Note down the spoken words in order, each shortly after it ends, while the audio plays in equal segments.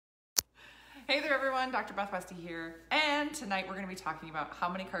Hey there everyone, Dr. Beth Westy here, and tonight we're going to be talking about how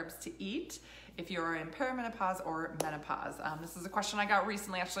many carbs to eat if you're in perimenopause or menopause. This is a question I got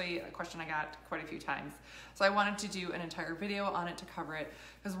recently, actually a question I got quite a few times. So I wanted to do an entire video on it to cover it,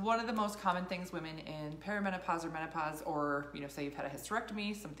 because one of the most common things women in perimenopause or menopause, or say you've had a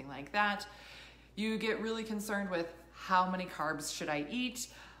hysterectomy, something like that, you get really concerned with how many carbs should I eat?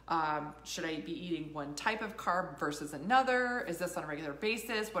 Should I be eating one type of carb versus another? Is this on a regular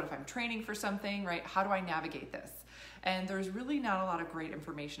basis? What if I'm training for something, right? How do I navigate this? And there's really not a lot of great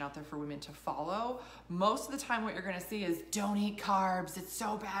information out there for women to follow. Most of the time what you're gonna see is don't eat carbs, it's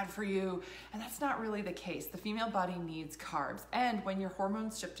so bad for you. And that's not really the case. The female body needs carbs. And when your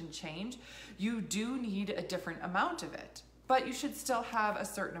hormones shift and change, you do need a different amount of it, but you should still have a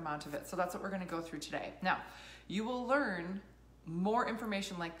certain amount of it. So that's what we're gonna go through today. Now, you will learn more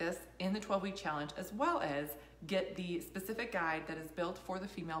information like this in the 12-week challenge, as well as get the specific guide that is built for the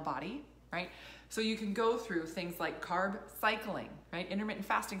female body, right? So you can go through things like carb cycling, right? Intermittent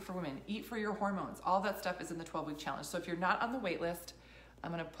fasting for women, eat for your hormones, all that stuff is in the 12-week challenge. So if you're not on the wait list,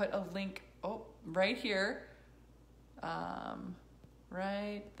 I'm gonna put a link, right here,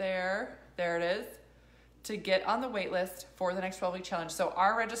 right there it is, to get on the wait list for the next 12-week challenge. So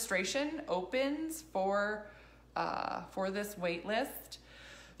our registration opens for this wait list.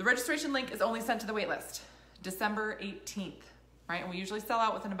 The registration link is only sent to the wait list December 18th, right? And we usually sell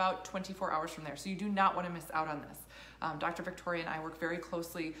out within about 24 hours from there. So you do not want to miss out on this. Dr. Victoria and I work very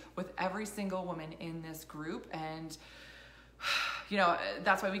closely with every single woman in this group. And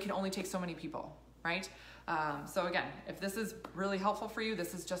that's why we can only take so many people, right? So again, if this is really helpful for you,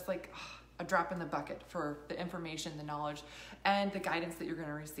 this is just like a drop in the bucket for the information, the knowledge, and the guidance that you're going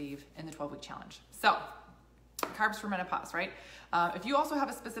to receive in the 12-week challenge. So carbs for menopause, right? If you also have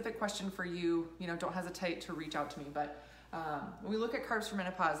a specific question for you, don't hesitate to reach out to me. But when we look at carbs for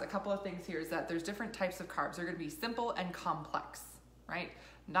menopause, a couple of things here is that there's different types of carbs. They're going to be simple and complex, right?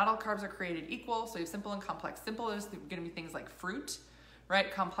 Not all carbs are created equal, so you have simple and complex. Simple is going to be things like fruit,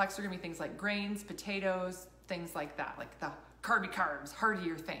 right? Complex are going to be things like grains, potatoes, things like that, like the carby carbs,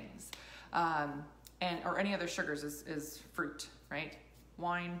 heartier things. Or any other sugars is fruit, right?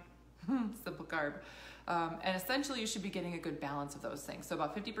 Wine, simple carb. And essentially you should be getting a good balance of those things. So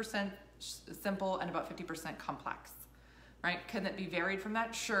about 50% simple and about 50% complex, right? Can that be varied from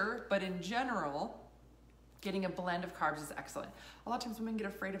that? Sure. But in general, getting a blend of carbs is excellent. A lot of times women get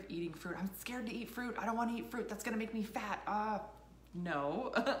afraid of eating fruit. I'm scared to eat fruit. I don't want to eat fruit. That's going to make me fat.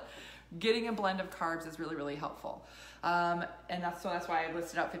 No. Getting a blend of carbs is really, really helpful. And that's why I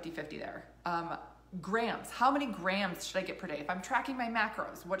listed out 50-50 there. Grams. How many grams should I get per day? If I'm tracking my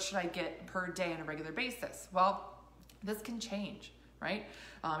macros, what should I get per day on a regular basis? Well, this can change, right?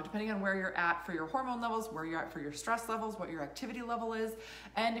 Depending on where you're at for your hormone levels, where you're at for your stress levels, what your activity level is,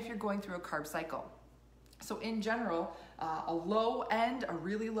 and if you're going through a carb cycle. So in general, a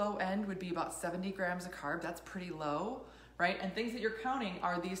really low end would be about 70 grams of carb. That's pretty low, right? And things that you're counting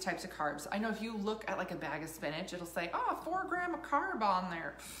are these types of carbs. I know if you look at like a bag of spinach, it'll say, 4 grams of carb on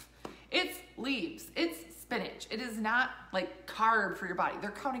there. It's leaves, it's spinach. It is not like carb for your body.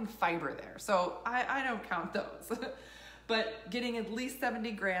 They're counting fiber there. So I don't count those. But getting at least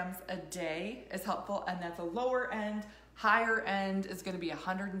 70 grams a day is helpful, and that's a lower end. Higher end is gonna be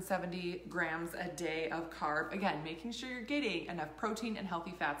 170 grams a day of carb. Again, making sure you're getting enough protein and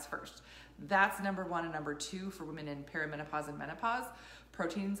healthy fats first. That's number one and number two for women in perimenopause and menopause.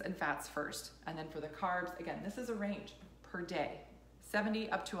 Proteins and fats first. And then for the carbs, again, this is a range per day. 70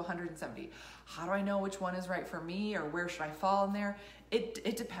 up to 170. How do I know which one is right for me, or where should I fall in there?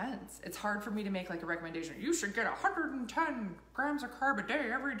 It depends. It's hard for me to make like a recommendation. You should get 110 grams of carb a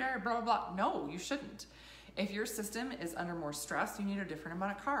day every day, blah, blah, blah. No, you shouldn't. If your system is under more stress, you need a different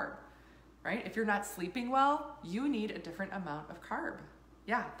amount of carb, right? If you're not sleeping well, you need a different amount of carb.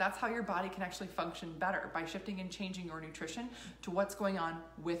 Yeah, that's how your body can actually function better, by shifting and changing your nutrition to what's going on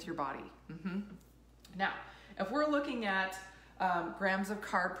with your body. Now, if we're looking at grams of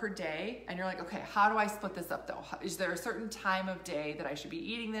carb per day, and you're like, okay, how do I split this up though? Is there a certain time of day that I should be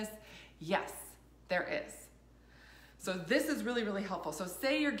eating this? Yes, there is. So this is really, really helpful. So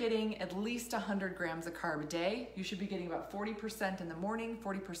say you're getting at least 100 grams of carb a day, you should be getting about 40% in the morning,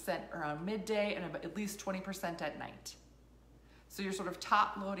 40% around midday, and about at least 20% at night. So you're sort of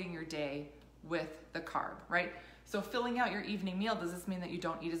top loading your day with the carb, right? So filling out your evening meal, does this mean that you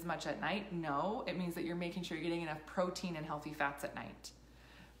don't eat as much at night? No, it means that you're making sure you're getting enough protein and healthy fats at night.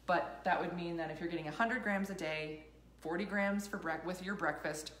 But that would mean that if you're getting 100 grams a day, 40 grams with your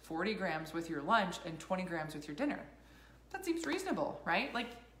breakfast, 40 grams with your lunch, and 20 grams with your dinner. That seems reasonable, right? Like,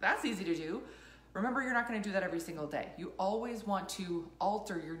 that's easy to do. Remember, you're not going to do that every single day. You always want to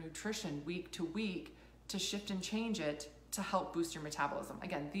alter your nutrition week to week to shift and change it to help boost your metabolism.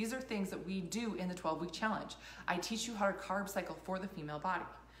 Again, these are things that we do in the 12-week challenge. I teach you how to carb cycle for the female body.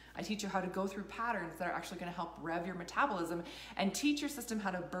 I teach you how to go through patterns that are actually going to help rev your metabolism and teach your system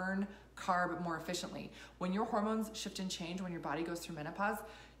how to burn carb more efficiently. When your hormones shift and change, when your body goes through menopause,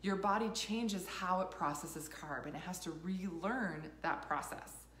 your body changes how it processes carb, and it has to relearn that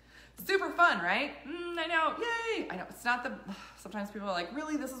process. Super fun, right? I know, yay! I know, it's not sometimes people are like,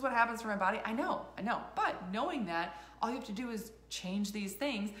 really, this is what happens for my body? I know. But knowing that, all you have to do is change these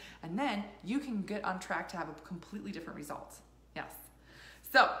things, and then you can get on track to have a completely different result. Yes.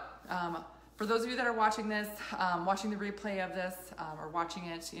 So, for those of you that are watching this, watching the replay of this, or watching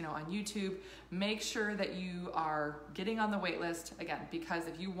it, on YouTube, make sure that you are getting on the wait list, again, because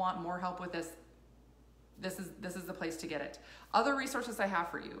if you want more help with this, this is the place to get it. Other resources I have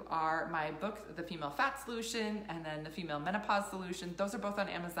for you are my book, The Female Fat Solution, and then The Female Menopause Solution. Those are both on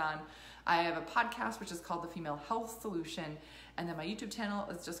Amazon. I have a podcast, which is called The Female Health Solution, and then my YouTube channel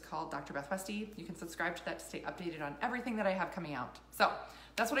is just called Dr. Beth Westy. You can subscribe to that to stay updated on everything that I have coming out. So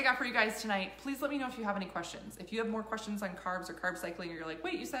that's what I got for you guys tonight. Please let me know if you have any questions. If you have more questions on carbs or carb cycling, or you're like,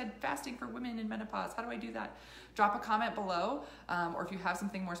 wait, you said fasting for women in menopause. How do I do that? Drop a comment below, or if you have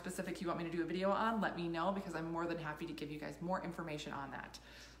something more specific you want me to do a video on, let me know, because I'm more than happy to give you guys more information on that.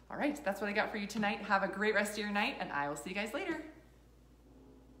 All right, that's what I got for you tonight. Have a great rest of your night, and I will see you guys later.